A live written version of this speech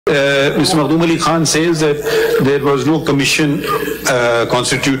Mr. Makhdoom Ali Khan says that there was no commission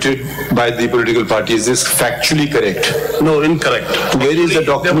constituted by the political party. Is this factually correct? No, incorrect. Where is the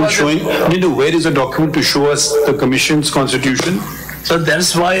document showing? Where is the document to show us the commission's constitution? So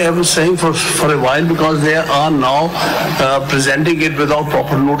that's why I was saying for a while, because they are now presenting it without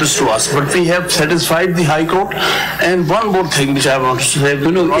proper notice to us. But we have satisfied the High Court. And one more thing which I want to say.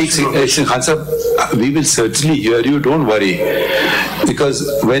 Khan Sahab, we will certainly hear you, don't worry. Because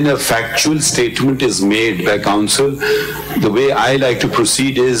when a factual statement is made by counsel, the way I like to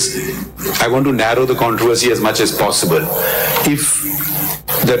proceed is, I want to narrow the controversy as much as possible. If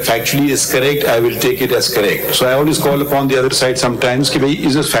that factually is correct, I will take it as correct. So I always call upon the other side sometimes,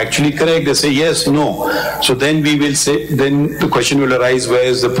 is this factually correct? They say yes, no. So then we will say, then the question will arise, where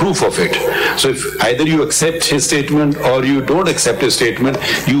is the proof of it? So if either you accept his statement or you don't accept his statement,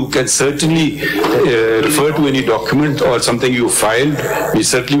 you can certainly refer to any document or something you filed. We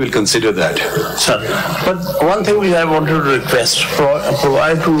certainly will consider that. Sir, but one thing I wanted to request,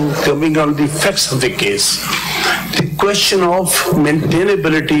 prior to coming on the facts of the case, the question of maintainability,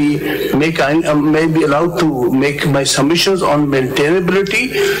 may be allowed to make my submissions on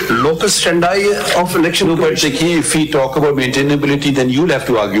maintainability, locus standi of election. No, but if we talk about maintainability, then you'll have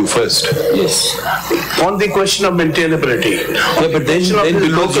to argue first. Yes. On the question of maintainability. Yeah, but then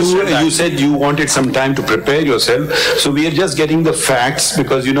because you said you wanted some time to prepare yourself, so we are just getting the facts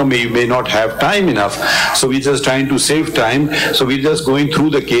because you may not have time enough. So we're just trying to save time. So we're just going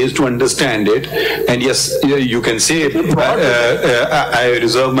through the case to understand it. And yes, you can say I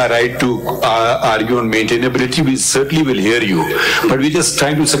reserve my right to argue on maintainability. We certainly will hear you, but we're just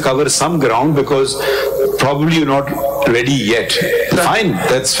trying to cover some ground because probably you're not ready yet. Fine,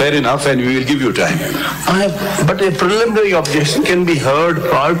 that's fair enough, and we will give you time. But a preliminary objection can be heard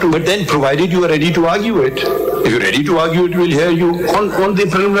prior to. But then, provided you are ready to argue it, if you're ready to argue it, we'll hear you. On the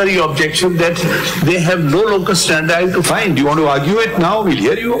preliminary objection that they have no locus standi to. Fine. Do you want to argue it now? We'll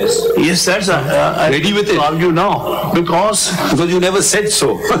hear you. Yes, that's ready with it. Argue now because you never said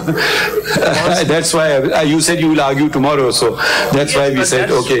so. That's why you said you will argue tomorrow. So that's why we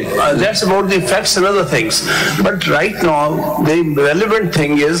said okay. That's about the facts and other things. But right now, the relevant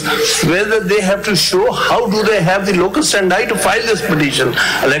thing is whether they have to show how do they have the locus standi to file this petition.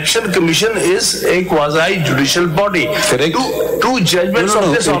 Election Commission is a quasi-judicial body. Correct. Two judgments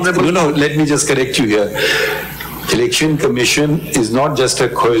of this honorable. No, let me just correct you here. Election Commission is not just a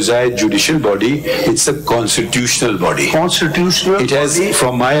quasi-judicial body, it's a constitutional body. Constitutional It has, body.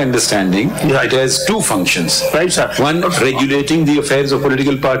 From my understanding, Right. It has two functions. Right, sir. One, regulating the affairs of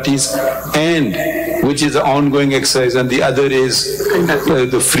political parties, and which is an ongoing exercise, and the other is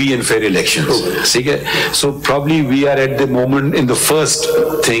the free and fair elections. So probably we are at the moment in the first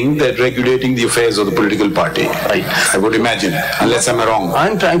thing, that regulating the affairs of the political party. Right. I would imagine, unless I'm wrong.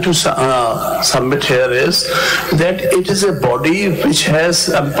 I'm trying to submit here is that it is a body which has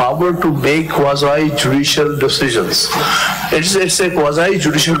a power to make quasi-judicial decisions. It's a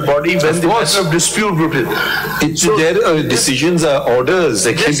quasi-judicial body when the matter of dispute between. Their decisions are orders.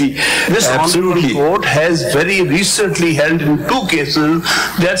 They can be this absolutely. Honorable Court has very recently held in 2 cases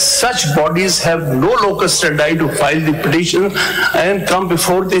that such bodies have no locus standi to file the petition and come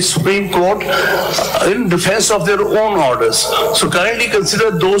before the Supreme Court in defense of their own orders. So currently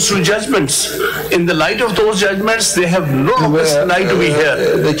consider those 2 judgments. In the light of those judgments, they have no locus standi to be here.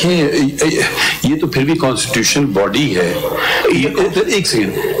 देखिए, ये तो फिर भी constitutional body है. एक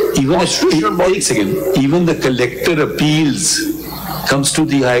second. Even the collector appeals comes to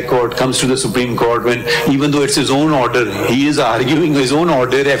the High Court, comes to the Supreme Court, when even though it's his own order, he is arguing his own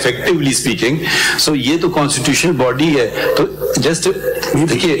order, effectively speaking. So ये तो constitutional body है. तो just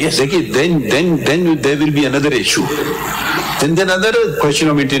देखिए, then there will be another issue. Then another question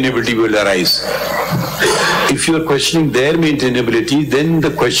of maintainability will arise. If you are questioning their maintainability, then the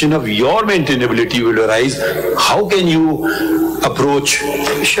question of your maintainability will arise. How can you approach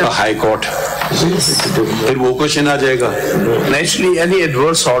a High Court? फिर वो question आ जाएगा. Naturally, any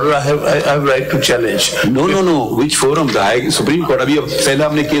adverse order I have right to challenge. No. Which forum? The Supreme Court. अभी पहला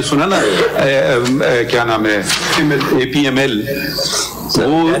हमने case सुना ना, क्या नाम है? APML.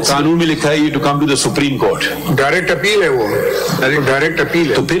 वो कानून में लिखा है to come to the Supreme Court. Direct appeal है वो. Direct appeal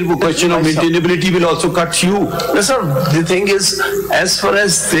है. तो फिर वो question of maintainability will also cut you. Yes, sir. The thing is, as far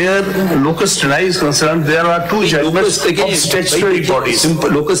as their locus standi is concerned, there are 2 judgments of statutory bodies.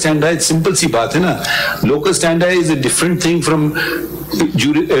 Locus standi, simple सी बात है ना. Locus standi is a different thing from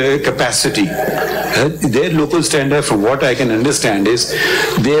capacity. Their local standard, from what I can understand, is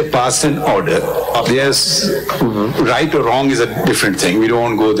they have passed an order. There's right or wrong is a different thing. We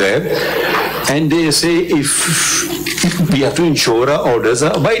don't go there. And they say if we have to ensure our orders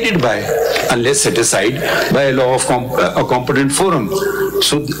are abided by, unless set aside by a law of a competent forum.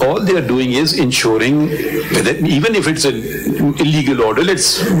 So all they are doing is ensuring that even if it's an illegal order,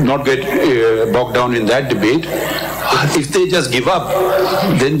 let's not get bogged down in that debate. If they just give up,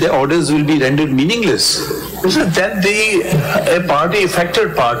 then the orders will be rendered meaningless. Isn't that a party,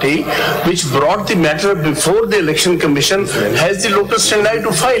 affected party, which brought the matter before the election commission has the locus standi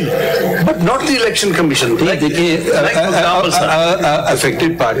to file, but not the election commission.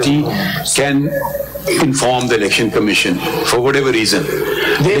 Affected party can inform the election commission for whatever reason.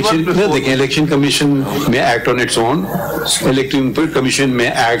 The election commission may act on its own. Election commission may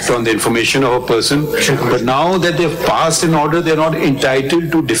act on the information of a person. But now that they've passed an order, they're not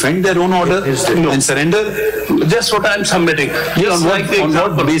entitled to defend their own order and surrender. That's what I'm submitting. Yes, on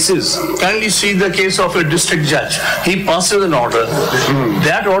what basis? Kindly see the case of a district judge. He passes an order.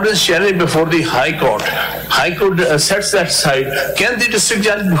 That order is challenged before the High Court. High Court sets that aside. Can the district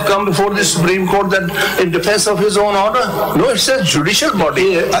judge come before the Supreme Court that in defense of his own order? No, it's a judicial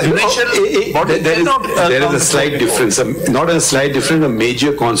body. There is a slight difference, not a slight difference, a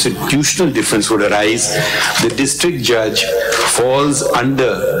major constitutional difference would arise. The district judge falls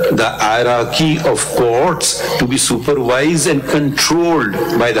under the hierarchy of courts to be supervised and controlled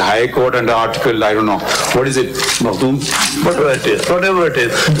by the High Court under Article, I don't know, what is it, Makhdoom? Whatever it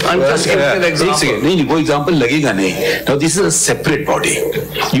is. I'm just giving an example. Now this is a separate body.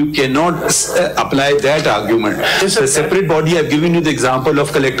 You cannot apply that argument. It's a separate body. I've given you the example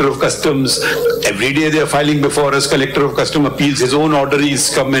of Collector of Customs. Every day they are filing before us. Collector of Customs appeals. His own order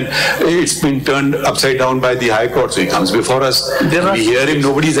is come and it's been turned upside down by the High Court. So he comes before us. We hear him.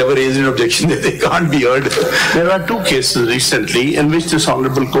 Nobody's ever raised an objection that they can't be heard. There are two cases recently in which this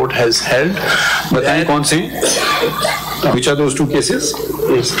Honorable Court has held. But which are those two cases?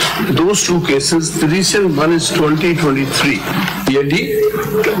 Yes. Those two cases, the recent one is 2023. PLD?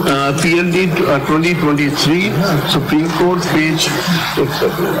 PLD 2023, Supreme Court,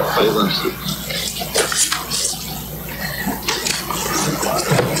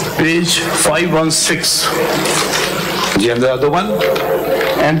 page 516. And the other one?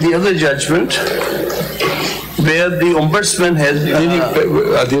 And the other judgment, where the ombudsman has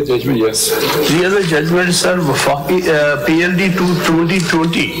other judgment, yes. The other judgment, sir, PLD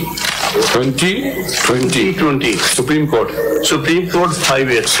 2020. 2020. Supreme Court. Supreme Court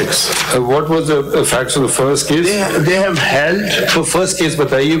 586. What was the facts of the first case? They have held. So first case,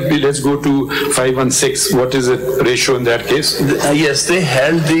 let's go to 516. What is the ratio in that case? Yes, they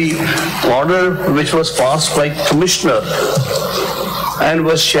held the order which was passed by Commissioner and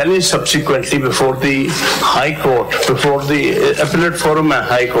was challenged subsequently before the High Court, before the Appellate Forum and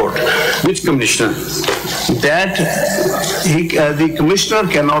High Court. Which commissioner? That the commissioner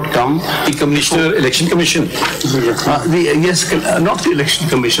cannot come. The commissioner, election commission? Yes, not the election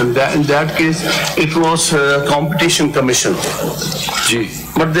commission. In that case, it was competition commission. Gee.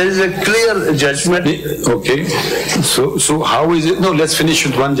 But there is a clear judgment. Okay. So how is it? No, let's finish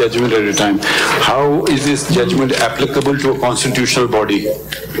with one judgment at a time. How is this judgment applicable to a constitutional body?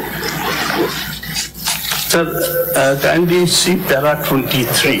 Sir, kindly see para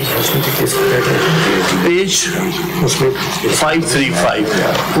 23, page 535.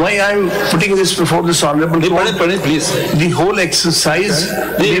 Why I'm putting this before this Honorable Court? Please. The whole exercise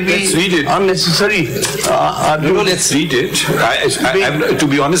may be unnecessary. No, let's read it. To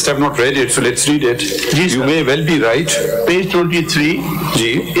be honest, I've not read it, so let's read it. You may well be right. Page 23.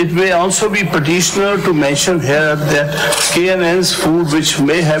 It may also be petitioner to mention here that KNN's food which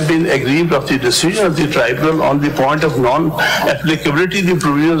may have been aggrieved of the decision of the tribunal on the point of non-applicability, the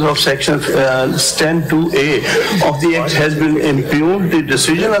provisions of section 10(2)(a) of the Act has been impugned the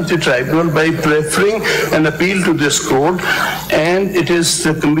decision of the tribunal by preferring an appeal to this court, and it is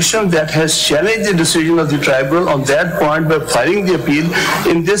the commission that has challenged the decision of the tribunal on that point by filing the appeal.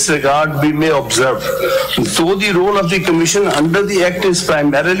 In this regard, we may observe, though the role of the commission under the Act is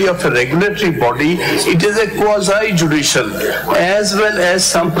primarily of a regulatory body, it is a quasi-judicial, as well as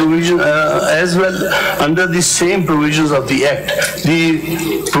some provision, as well under the same provisions of the Act. The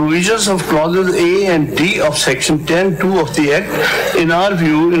provisions of clauses A and D of section 10(2) of the Act, in our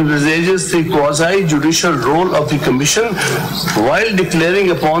view, envisages the quasi-judicial role of the Commission while declaring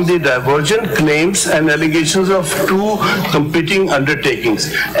upon the divergent claims and allegations of two competing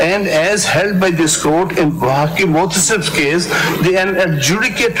undertakings. And as held by this court in Bahaki Motasif's case, an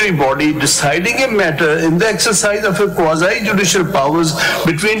adjudicatory body deciding a matter in the exercise of a quasi-judicial powers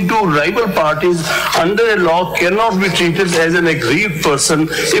between two rival parties under under a law cannot be treated as an aggrieved person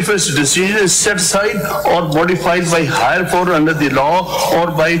if its decision is set aside or modified by higher court under the law or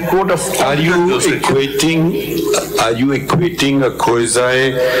by court of Are you equating a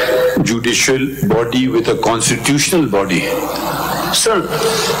quasi judicial body with a constitutional body? Sir,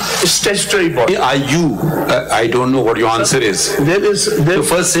 statutory body. Are you? I don't know what your answer is. There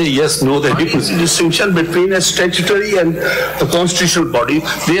first say yes, no, then is a distinction between a statutory and a constitutional body.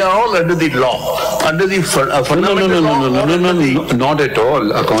 They are all under the law, under the fundamental law. No, not at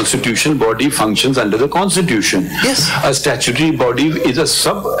all. A constitutional body functions under the Constitution. Yes. A statutory body is a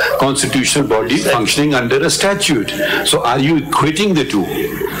sub-constitutional body functioning under a statute. So are you equating the two?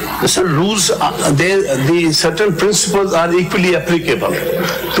 Sir, rules, the certain principles are equally applicable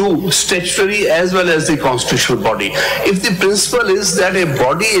to statutory as well as the constitutional body. If the principle is that a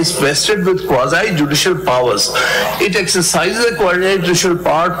body is vested with quasi-judicial powers, it exercises a quasi-judicial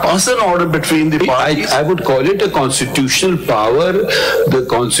power, pass an order between the parties. I would call it a constitutional power. The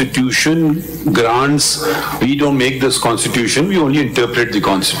Constitution grants, we don't make this Constitution, we only interpret the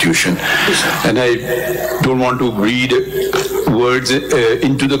Constitution. And I don't want to read words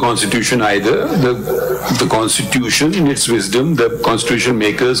into the Constitution either. The Constitution, in its wisdom, the Constitution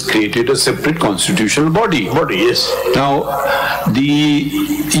makers created a separate constitutional body. Yes. Now,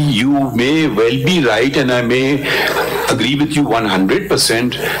 you may well be right, and I may agree with you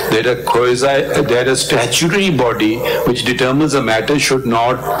 100% that a statutory body which determines a matter should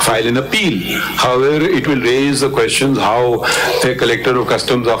not file an appeal. However, it will raise the questions how a collector of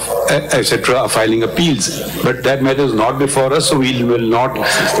customs, etc., are filing appeals. But that matter is not before us, so we will not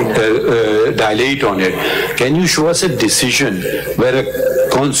dilate on it. Can you show us a decision where a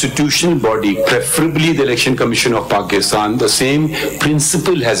constitutional body, preferably the Election Commission of Pakistan, the same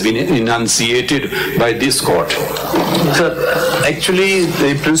principle has been enunciated by this court? Sir, actually,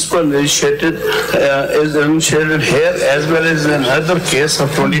 the principle is enunciated here as well as in another case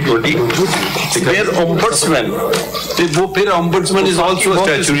of 2020, where ombudsman is also a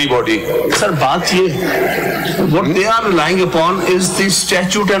statutory body. Sir, what they are relying upon is the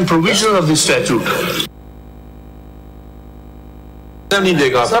statute and provisions of the statute.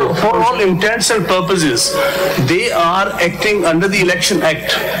 Sir, for all intents and purposes, they are acting under the Election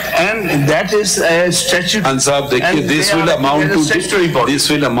Act, and that is a statute. And sir, this will amount to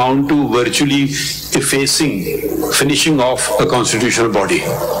virtually finishing off a constitutional body.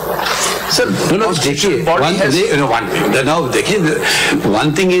 Sir,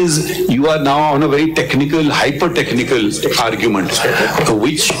 one thing is you are now on a very technical, hyper-technical argument, for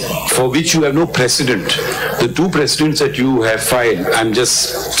which you have no precedent. The two precedents that you have filed, I'm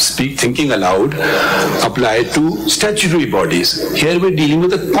just thinking aloud, apply to statutory bodies. Here we're dealing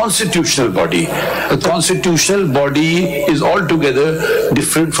with a constitutional body. A constitutional body is altogether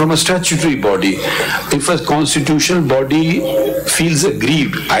different from a statutory body. If a constitutional body feels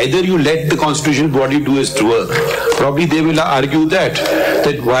aggrieved, either you let the constitutional body do its work. Probably they will argue that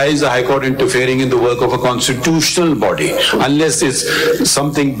why is the High Court interfering in the work of a constitutional body? Unless it's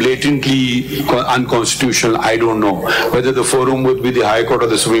something blatantly unconstitutional, I don't know. Whether the forum would be the High Court or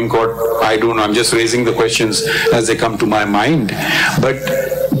the Supreme Court, I don't know. I'm just raising the questions as they come to my mind. But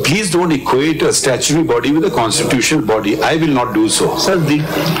please don't equate a statutory body with a constitutional body. I will not do so. Sir, the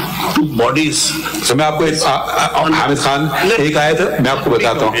two bodies. So मैं आपको हामिद खान एक आया था, मैं आपको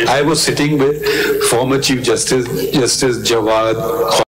बताता हूँ. I was sitting with former Chief Justice Jawad